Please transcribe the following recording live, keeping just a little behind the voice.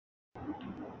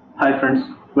Hi friends,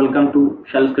 welcome to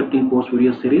Shell Scripting Course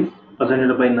video series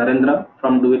presented by Narendra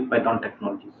from Do It Python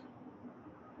Technologies.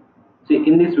 See,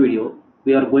 in this video,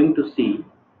 we are going to see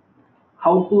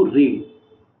how to read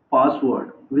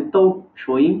password without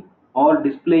showing or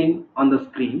displaying on the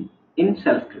screen in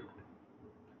Shell Script.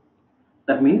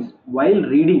 That means while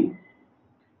reading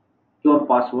your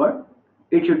password,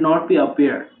 it should not be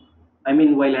appeared.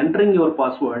 While entering your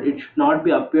password, it should not be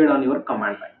appeared on your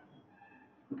command line.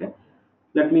 Okay.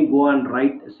 Let me go and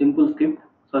write a simple script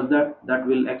such that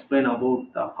will explain about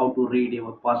how to read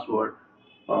your password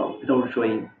without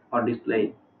showing or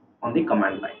displaying on the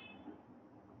command line.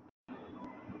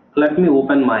 Let me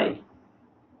open my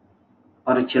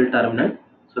RHL terminal.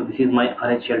 So this is my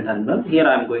RHL terminal. Here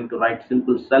I am going to write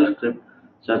simple shell script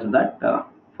such that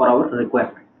for our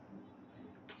requirement.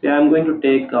 So I am going to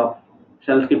take a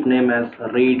shell script name as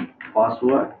read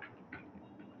password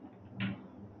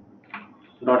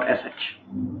 .sh.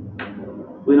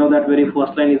 We know that very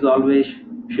first line is always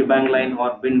shebang line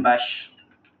or bin bash.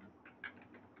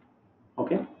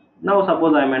 Okay, now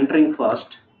suppose I am entering first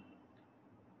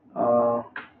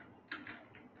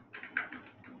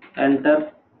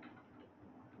enter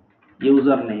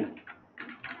username.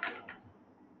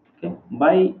 Okay,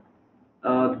 by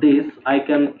this I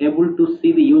can able to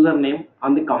see the username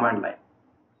on the command line.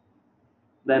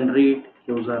 Then read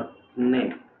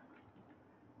username.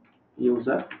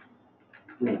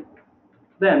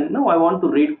 Then now I want to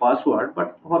read password,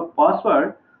 but for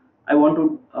password I want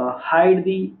to hide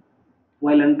the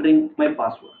while entering my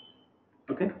password.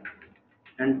 Okay,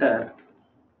 enter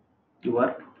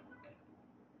your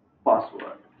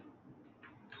password.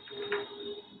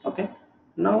 Okay,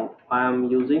 now I am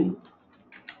using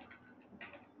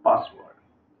password.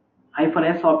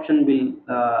 -S option will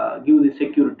give the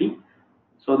security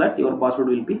so that your password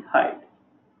will be hide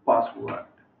password.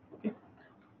 Okay,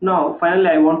 now finally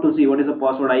I want to see what is the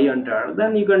password I entered.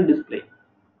 Then you can display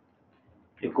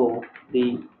echo the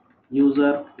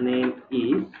user name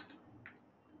is,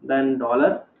 then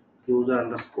dollar user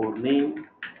underscore name,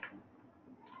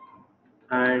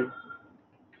 and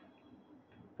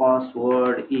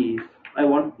password is, I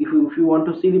want if you want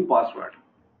to see the password.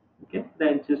 Okay,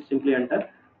 then just simply enter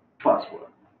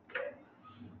password.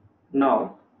 Now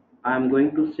I am going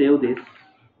to save this,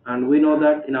 and we know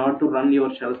that in order to run your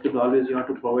shell script always you have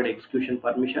to provide execution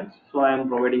permissions. So I am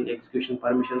providing execution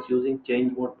permissions using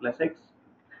change mode +X.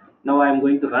 Now I am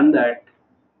going to run that.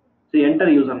 See, enter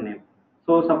username.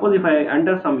 So suppose if I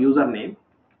enter some username,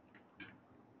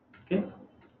 okay,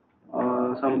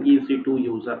 some EC2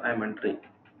 user I am entering,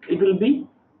 it will be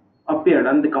appeared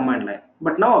on the command line.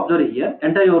 But now observe here,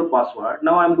 enter your password.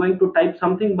 Now I am going to type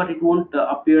something, but it won't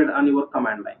appear on your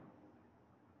command line.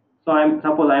 So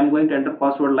suppose I am going to enter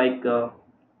password like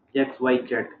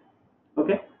XYZ.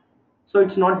 Okay, so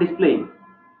it's not displaying.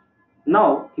 Now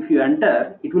if you enter,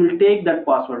 it will take that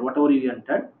password whatever you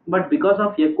entered, but because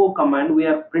of echo command we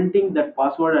are printing that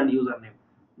password and username.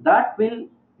 That will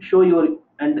show your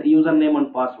username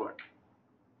and password.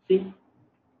 See,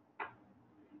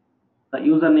 the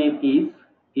username is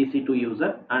EC2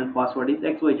 user and password is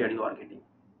XYZ you are getting,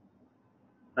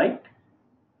 right?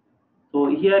 So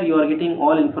here you are getting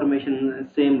all information in the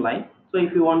same line. So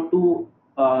if you want to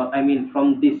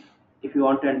from this, if you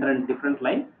want to enter in different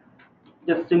line,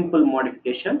 just simple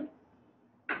modification,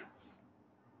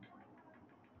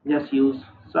 just use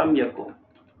some echo,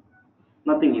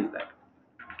 nothing is that.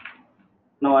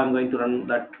 Now I'm going to run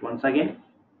that once again.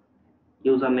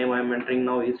 Username I'm entering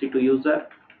now EC2 user,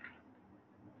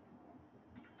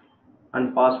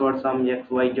 and password some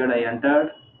XYZ I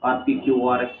entered, or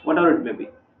PQRS, whatever it may be.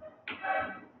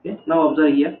 Okay, now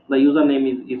observe here, the username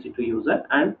is EC2 user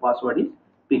and password is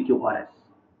PQRS.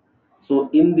 So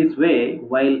in this way,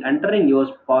 while entering your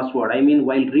password,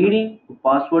 while reading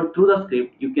password through the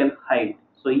script, you can hide.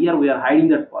 So here we are hiding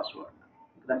that password.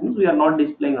 That means we are not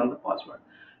displaying on the password.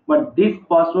 But this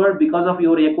password, because of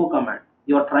your echo command,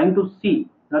 you are trying to see.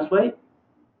 That's why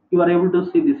you are able to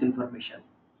see this information.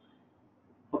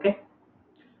 Okay.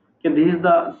 Okay, this is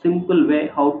the simple way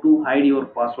how to hide your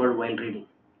password while reading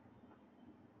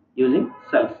using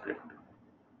shell script.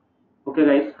 Okay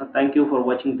guys, thank you for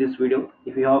watching this video.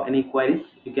 If you have any queries,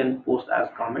 you can post as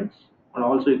comments, and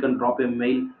also you can drop a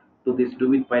mail to this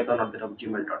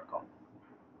dowithpython@gmail.com.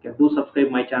 Okay, do subscribe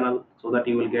my channel so that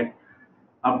you will get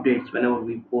updates whenever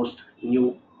we post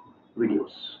new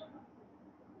videos.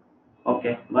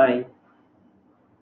 Okay, bye.